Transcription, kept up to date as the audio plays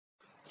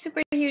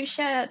Super huge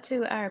shout out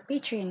to our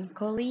patron,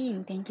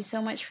 Colleen. Thank you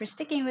so much for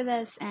sticking with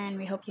us, and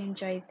we hope you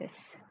enjoyed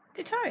this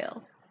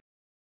tutorial.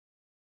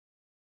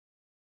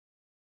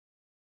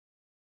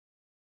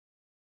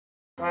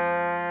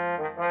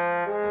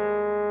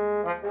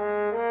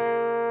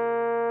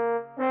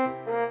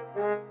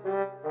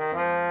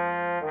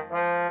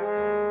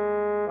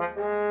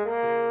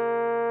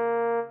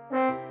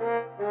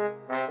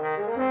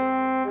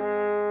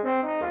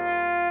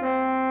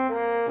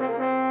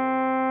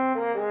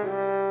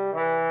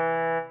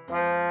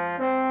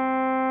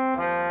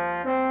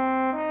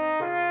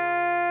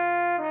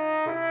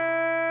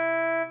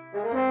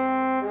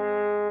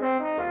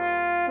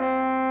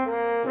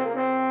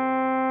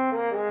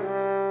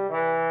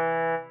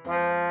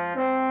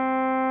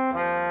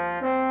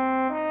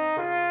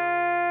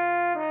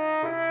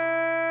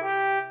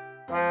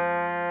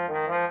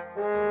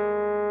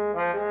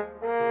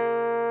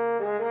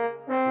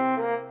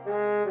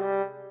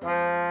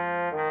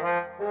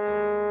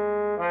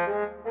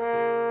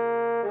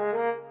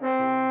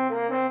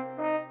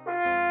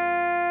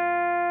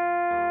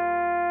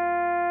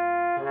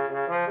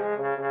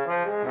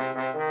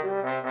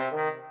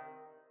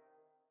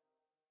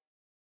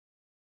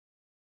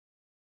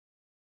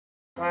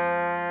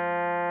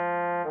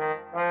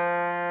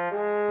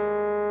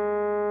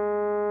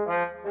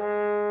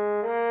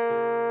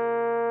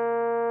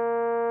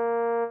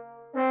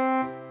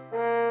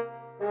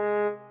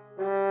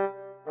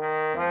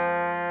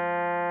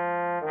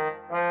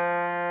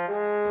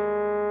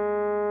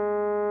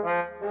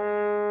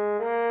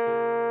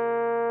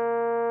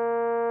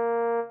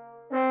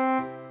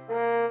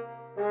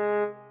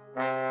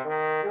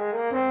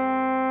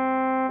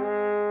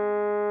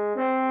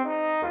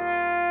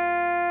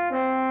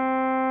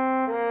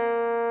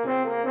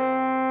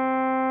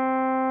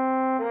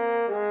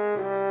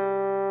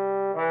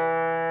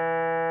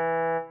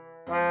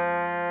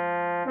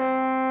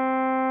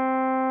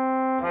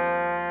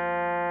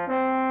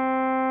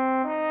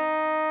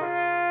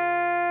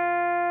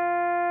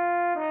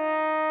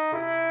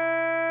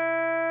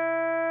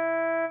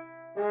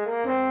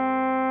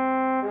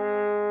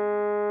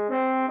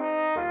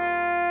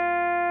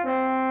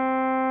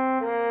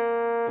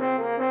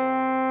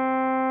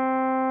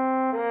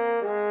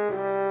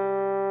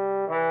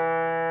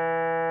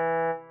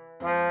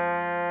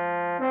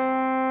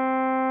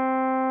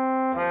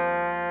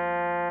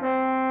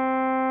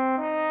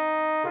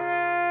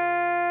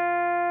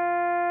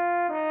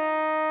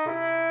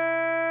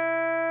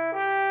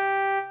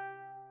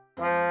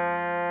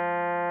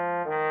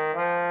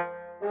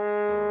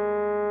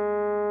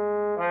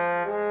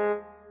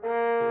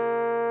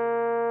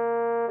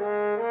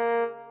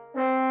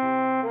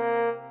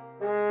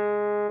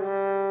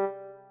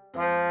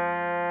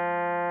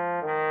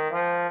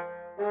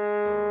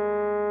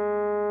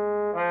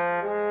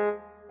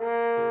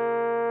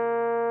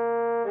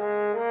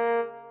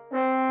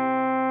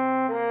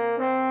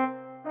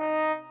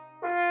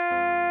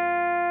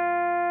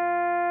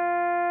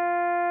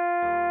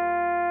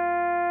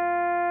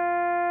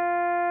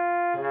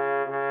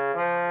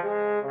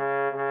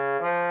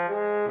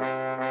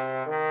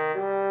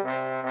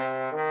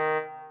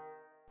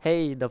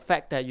 Hey, the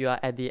fact that you are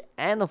at the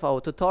end of our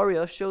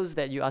tutorial shows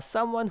that you are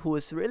someone who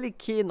is really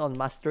keen on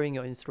mastering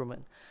your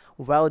instrument.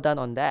 Well done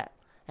on that.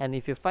 And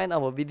if you find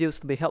our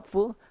videos to be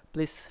helpful,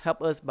 please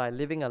help us by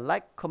leaving a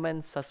like,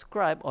 comment,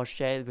 subscribe, or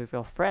share it with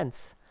your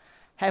friends.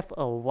 Have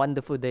a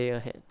wonderful day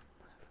ahead.